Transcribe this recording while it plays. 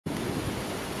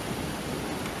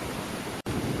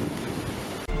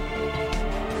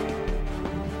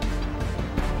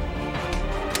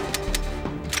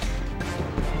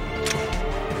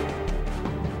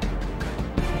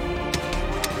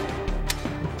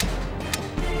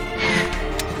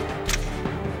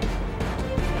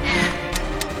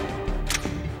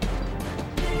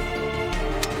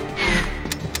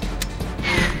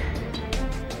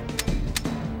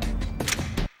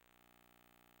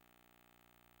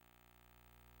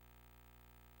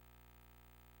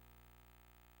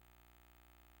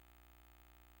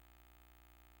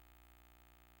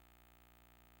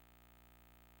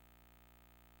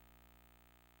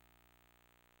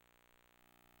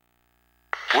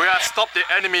have stopped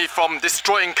the enemy from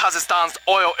destroying Kazakhstan's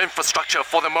oil infrastructure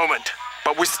for the moment,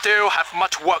 but we still have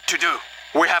much work to do.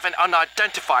 We have an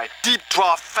unidentified,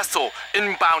 deep-draft vessel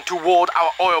inbound toward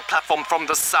our oil platform from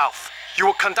the south. You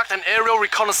will conduct an aerial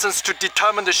reconnaissance to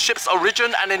determine the ship's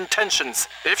origin and intentions.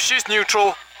 If she's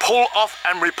neutral, pull off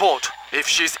and report. If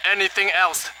she's anything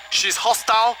else, she's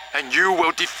hostile, and you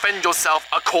will defend yourself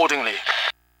accordingly.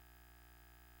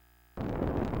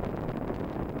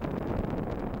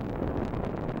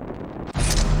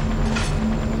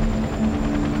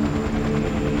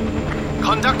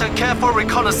 Conduct a careful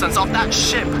reconnaissance of that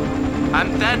ship,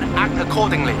 and then act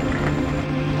accordingly.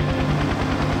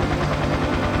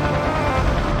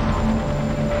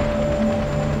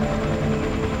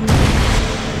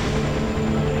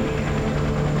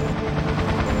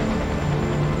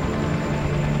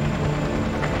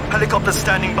 Helicopter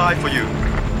standing by for you.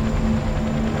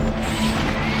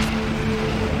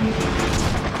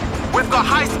 We've got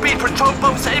high-speed patrol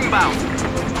boats inbound.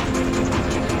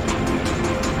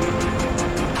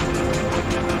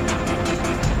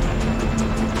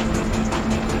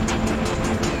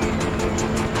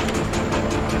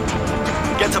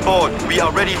 Get aboard. We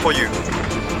are ready for you.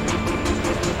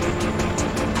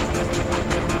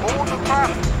 Hold the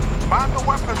craft. Man the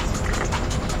weapons.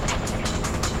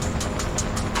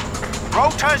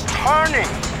 Rotors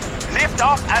turning. Lift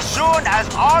off as soon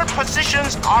as all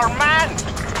positions are manned.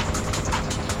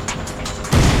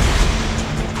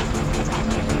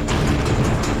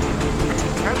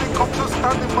 Helicopter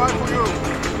standing by for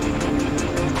you.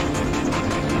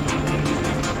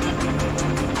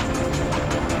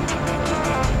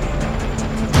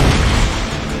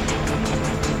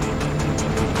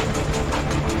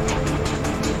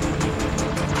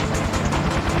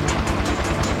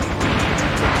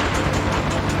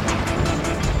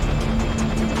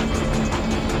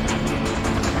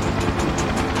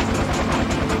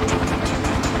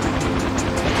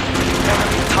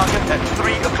 Target at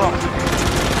 3 o'clock.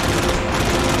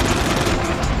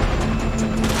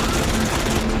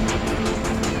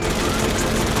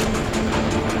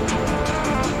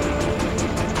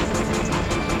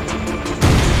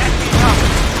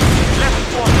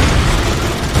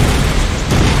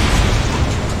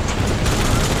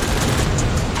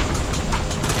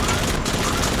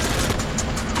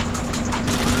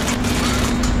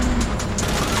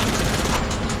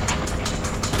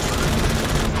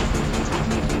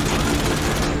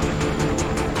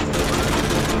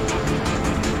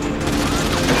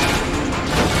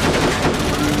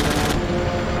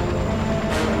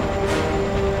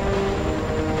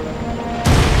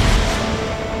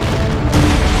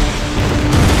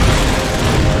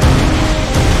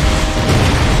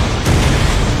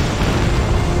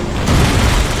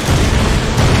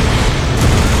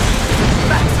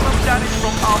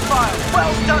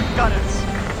 Well done, gunners!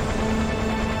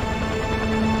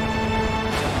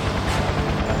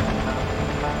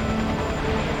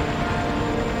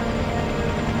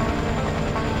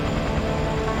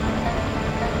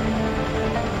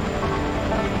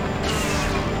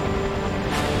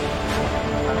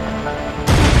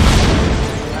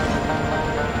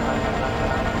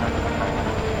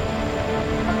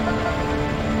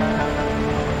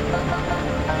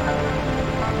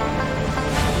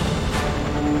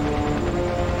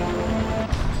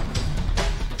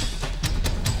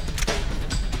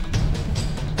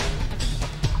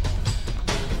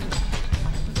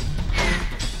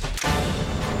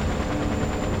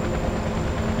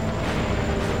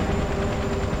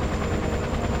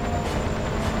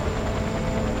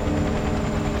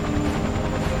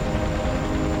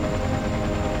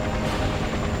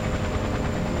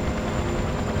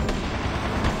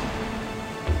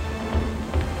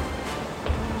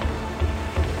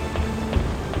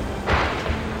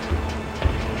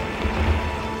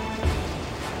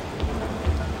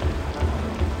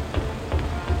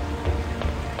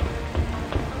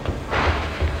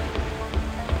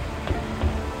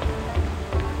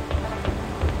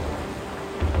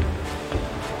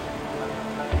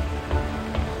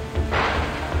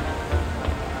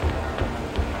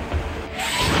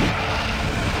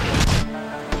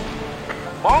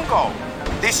 Bongo,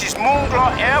 this is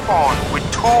Moonglaw Airborne with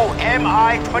 2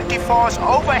 Mi-24s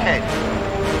overhead.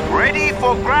 Ready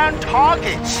for ground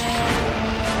targets.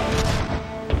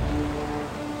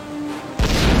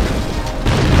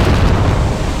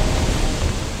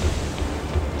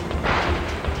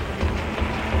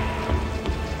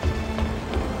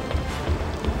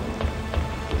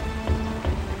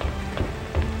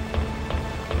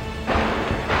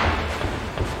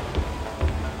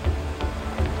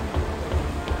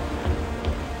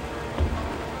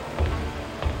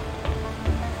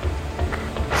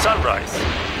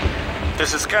 Sunrise.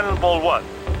 This is Cannonball 1.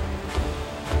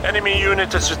 Enemy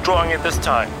unit is withdrawing at this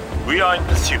time. We are in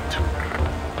pursuit.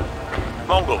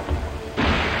 Mongol.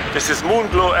 This is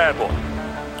Moonglow Airborne.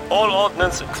 All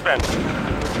ordnance expended.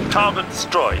 Target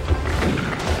destroyed.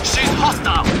 She's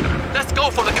hostile! Let's go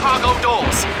for the cargo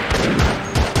doors!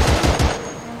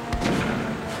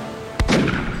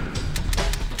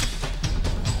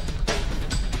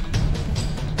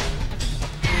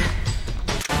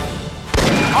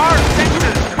 Our sector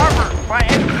is covered by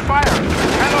enemy fire.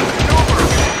 Cannot maneuver.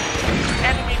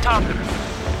 Enemy target.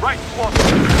 Right one.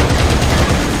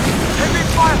 Heavy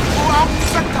fire throughout the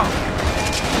sector.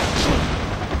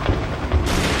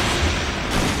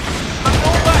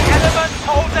 Maneuver element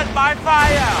holding by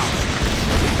fire.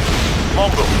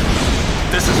 Mongol.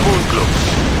 This is Moonglow.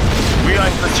 We are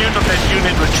in pursuit of that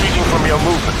unit retreating from your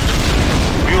movement.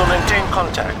 We will maintain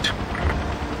contact.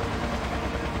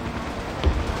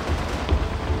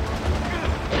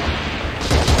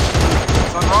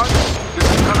 Sunrise, this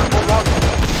is Cannonball 1.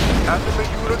 Enemy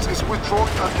unit is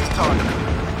withdrawing at this time.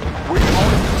 We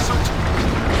are in pursuit.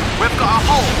 We've got a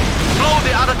hole! Blow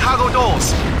the other cargo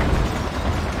doors!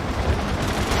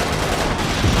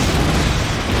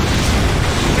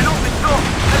 Cannot withdraw.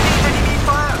 Enemy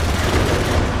fire.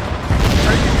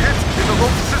 Taking hits in the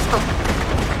road system.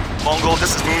 Mongol,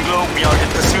 this is Moonglow. We are in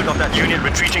pursuit of that unit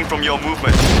retreating from your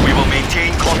movement. We will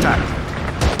maintain contact.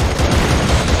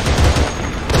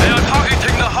 They are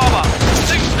targeting the harbor!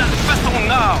 Sink that vessel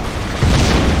now!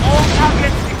 All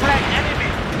targets declared enemy.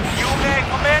 You may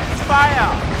commence fire.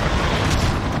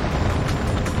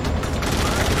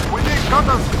 We need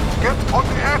gunners. Get on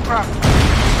the aircraft.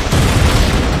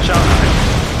 Shanghai.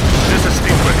 This is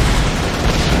Stingray.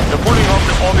 The pulling of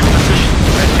the orbit position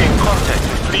to maintain contact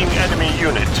with fleeing enemy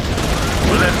unit.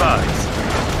 Will advise.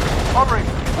 Hurry.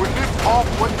 We lift off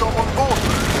when you're on board.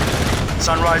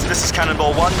 Sunrise, this is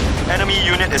Cannonball 1. Enemy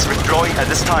unit is withdrawing at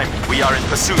this time. We are in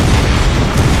pursuit.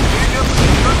 Medium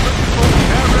infantry for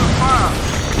aerial fire.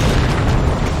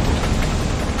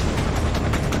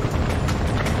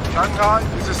 Shanghai,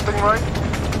 this is Stingray.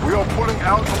 We are pulling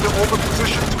out of the orbit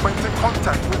position to maintain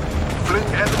contact with fleeing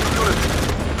enemy unit.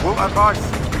 Will advise.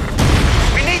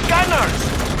 We need gunners.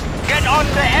 Get on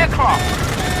the aircraft.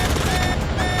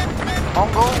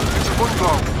 Mongol, this is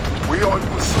Moonglow. We are in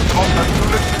pursuit of that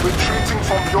unit retreating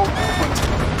from your movement.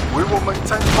 We will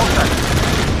maintain contact.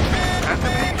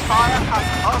 Enemy fire has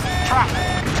us trapped.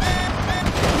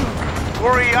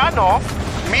 Gurianov,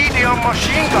 medium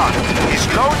machine gun, is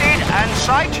loaded and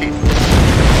sighted.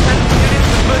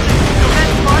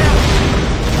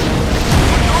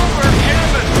 Maneuver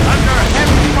elements under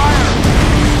heavy fire.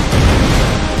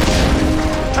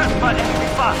 Trapped by enemy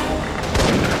fire.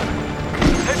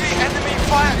 Heavy enemy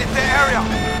fire in the area.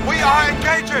 We are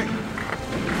engaging.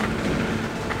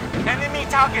 Enemy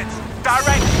targets,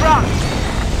 direct front.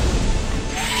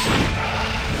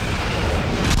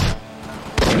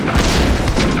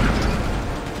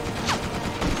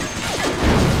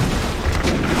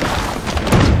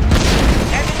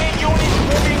 Enemy units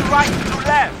moving right to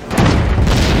left.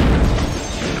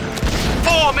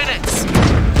 4 minutes!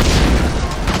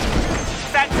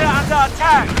 Sector under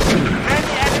attack.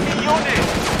 Many enemy units.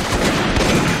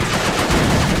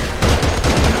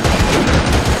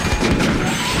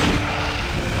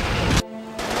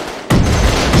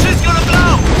 She's gonna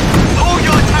blow! Hold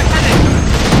your attack heading!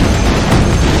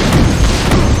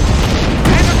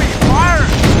 Enemy fire!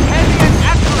 Heavy and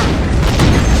accurate!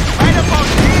 Right about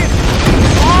here!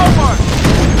 Forward!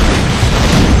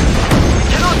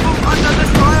 Cannot move under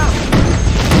this fire!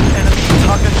 Enemy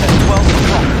target at 12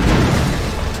 o'clock.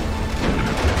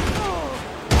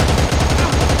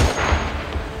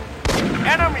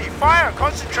 Enemy fire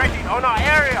concentrating on our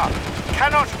area!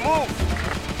 Cannot move!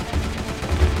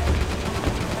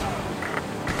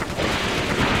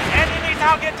 Enemy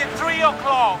target at 3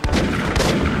 o'clock!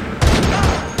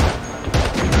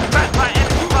 Trapped by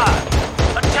enemy fire.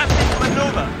 Attempting to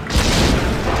maneuver.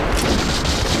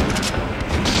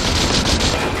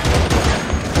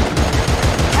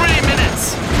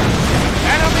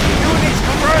 Enemy units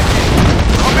converging!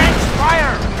 Commence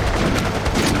fire!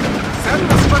 Send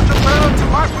the special barrel to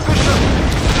my position.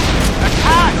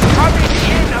 Attack coming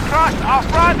in across our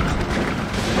front!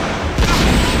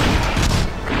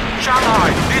 Shanghai,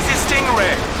 this is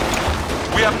Stingray.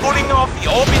 We are pulling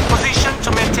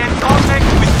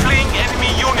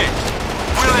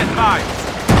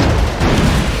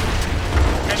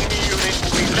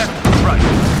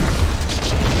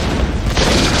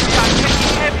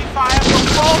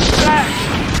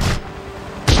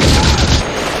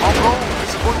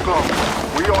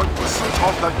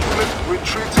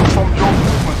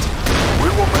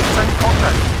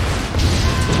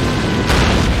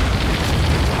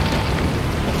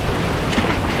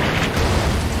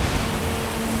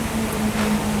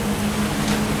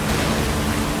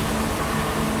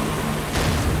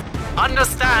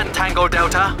Tango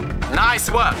Delta.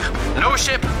 Nice work. No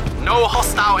ship, no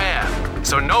hostile air.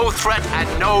 So no threat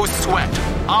and no sweat.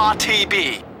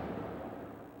 RTB.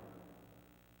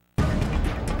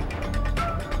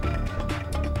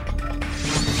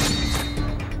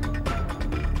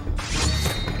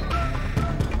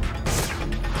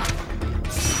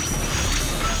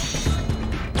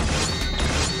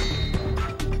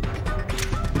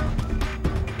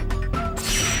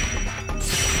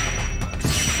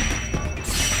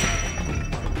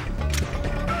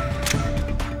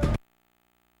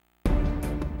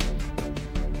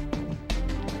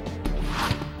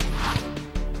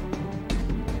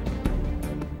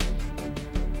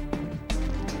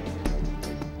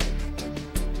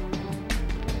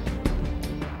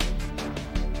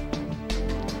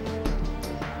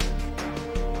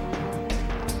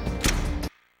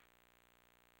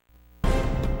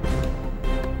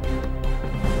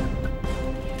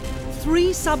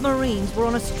 Three submarines were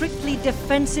on a strictly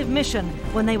defensive mission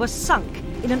when they were sunk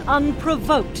in an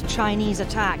unprovoked Chinese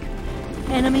attack.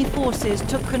 Enemy forces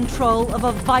took control of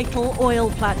a vital oil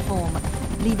platform,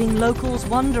 leaving locals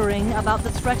wondering about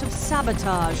the threat of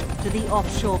sabotage to the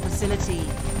offshore facility.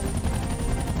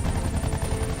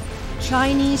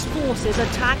 Chinese forces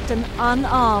attacked an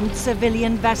unarmed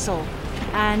civilian vessel,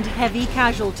 and heavy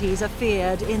casualties are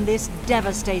feared in this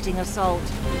devastating assault.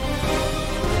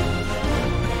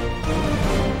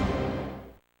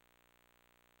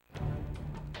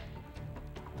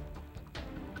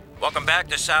 Welcome back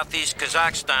to Southeast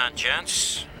Kazakhstan,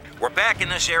 gents. We're back in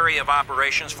this area of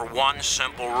operations for one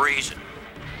simple reason.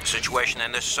 The situation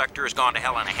in this sector has gone to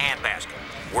hell in a handbasket.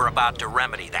 We're about to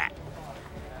remedy that.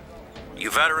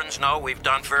 You veterans know we've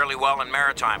done fairly well in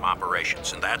maritime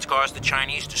operations, and that's caused the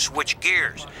Chinese to switch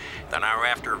gears. They're now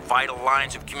after vital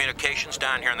lines of communications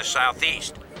down here in the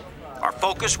southeast. Our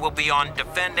focus will be on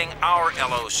defending our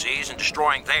LOCs and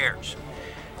destroying theirs.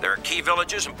 There are key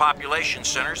villages and population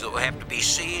centers that will have to be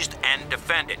seized and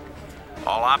defended.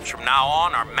 All ops from now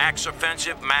on are max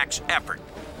offensive, max effort.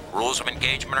 Rules of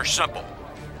engagement are simple.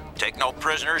 Take no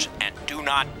prisoners and do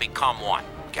not become one.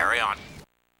 Carry on.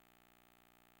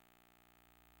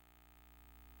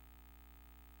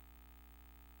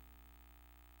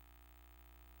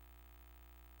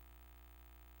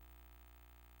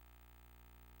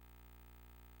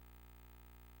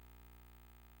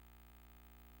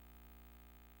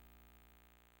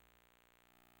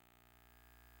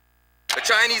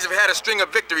 The Chinese have had a string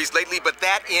of victories lately, but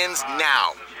that ends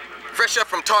now. Fresh up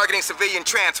from targeting civilian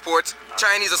transports,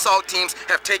 Chinese assault teams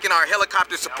have taken our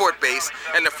helicopter support base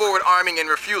and the forward arming and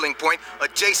refueling point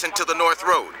adjacent to the North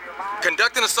Road.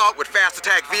 Conduct an assault with fast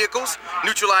attack vehicles,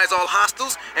 neutralize all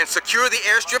hostiles, and secure the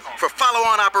airstrip for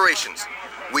follow-on operations.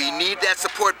 We need that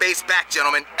support base back,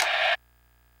 gentlemen.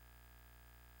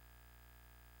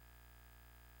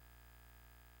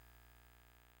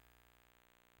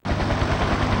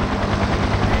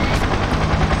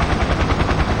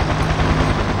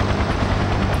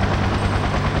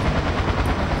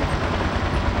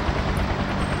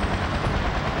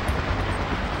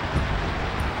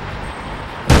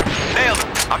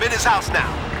 I'm in his house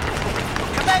now.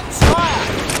 Commence fire!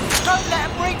 Don't let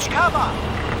him reach cover!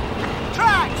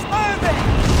 Tracks moving!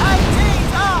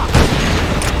 AT's up!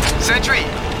 Sentry,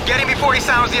 get him before he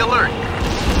sounds the alert.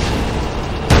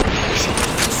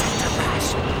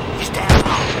 He's down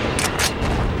low.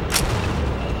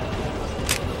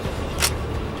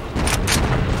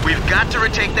 We've got to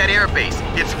retake that airbase.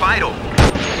 It's vital.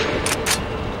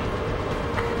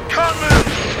 Can't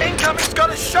move! Incoming's got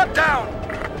us shut down!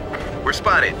 We're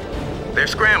spotted. They're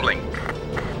scrambling.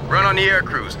 Run on the air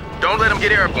crews. Don't let them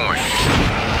get airborne.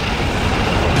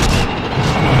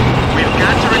 We've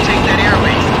got to retake that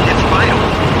airbase. It's vital.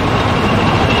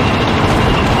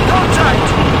 Contact!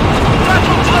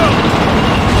 Battle through!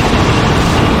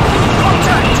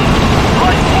 Contact!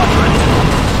 Right quadrant!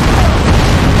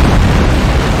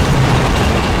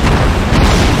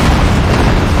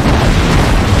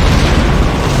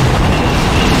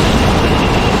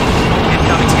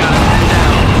 Incoming's got it pinned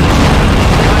down.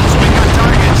 Guns, we got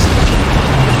targets.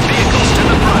 Vehicles to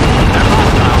the front. They're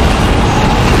hostile.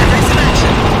 Base in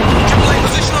action. AAA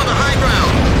position on the high ground.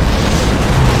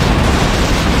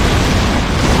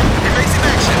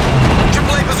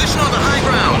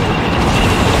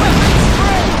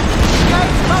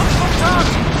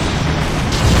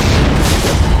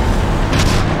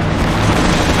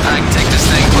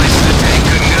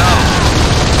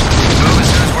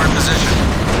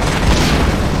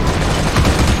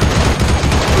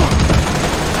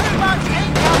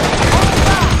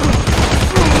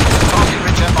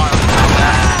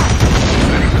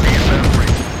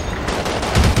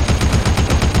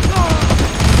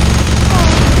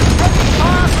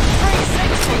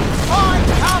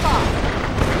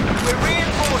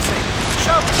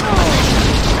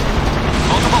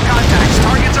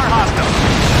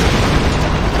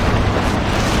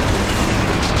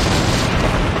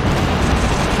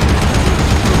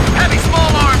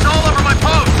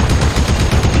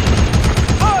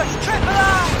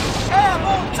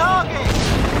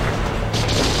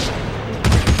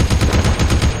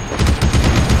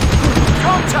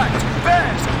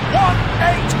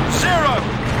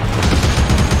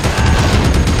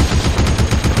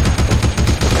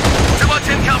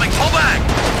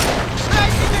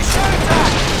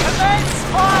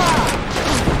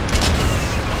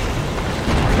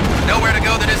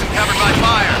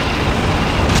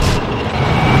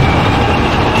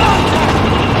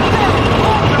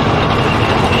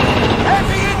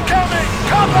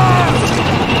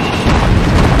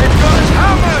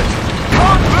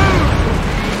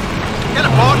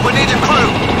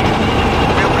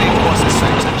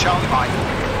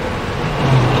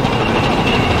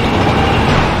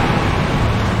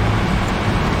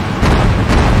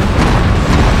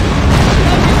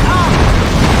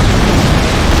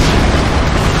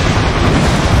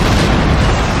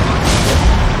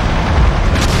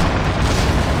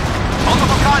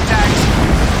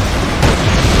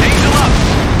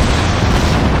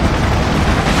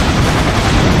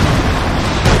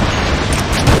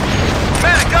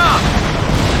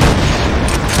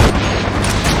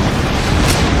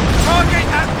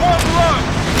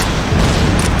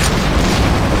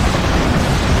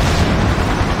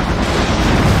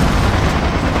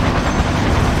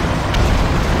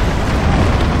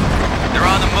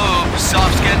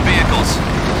 vehicles.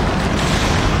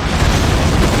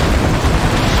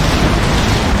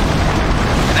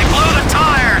 They blew the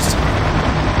tires!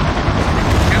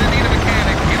 Gonna need a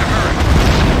mechanic in a hurry.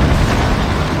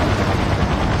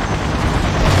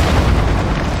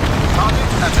 Target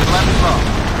at 11 bar.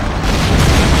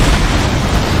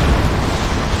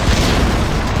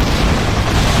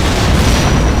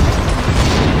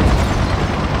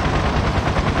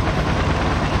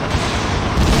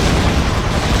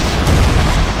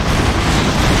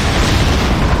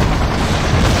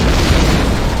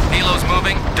 Helo's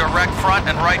moving, direct front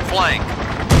and right flank.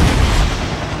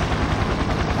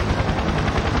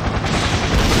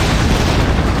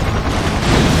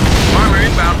 Armor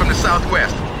inbound from the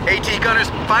southwest. AT gunners,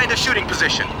 find a shooting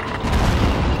position.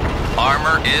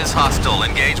 Armor is hostile.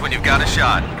 Engage when you've got a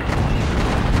shot.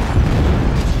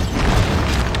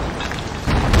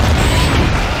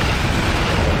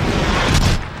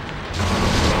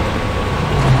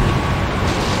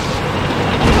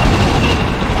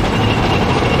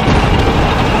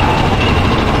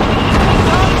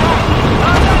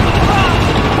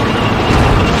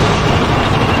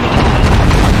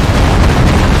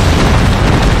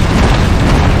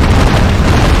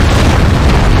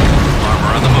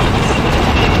 Armor on the move.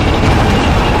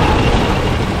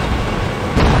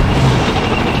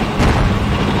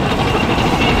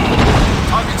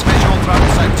 Target's visual throughout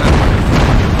the sector.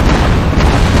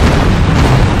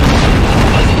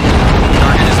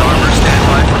 Target is armor. Stand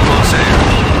by for close air.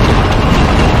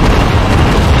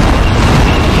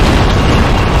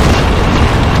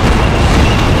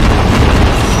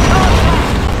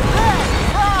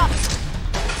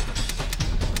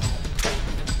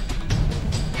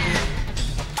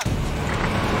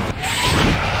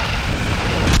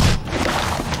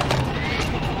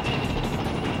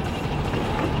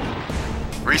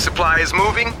 Resupply is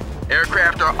moving.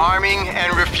 Aircraft are arming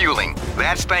and refueling.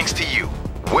 That's thanks to you.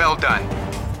 Well done.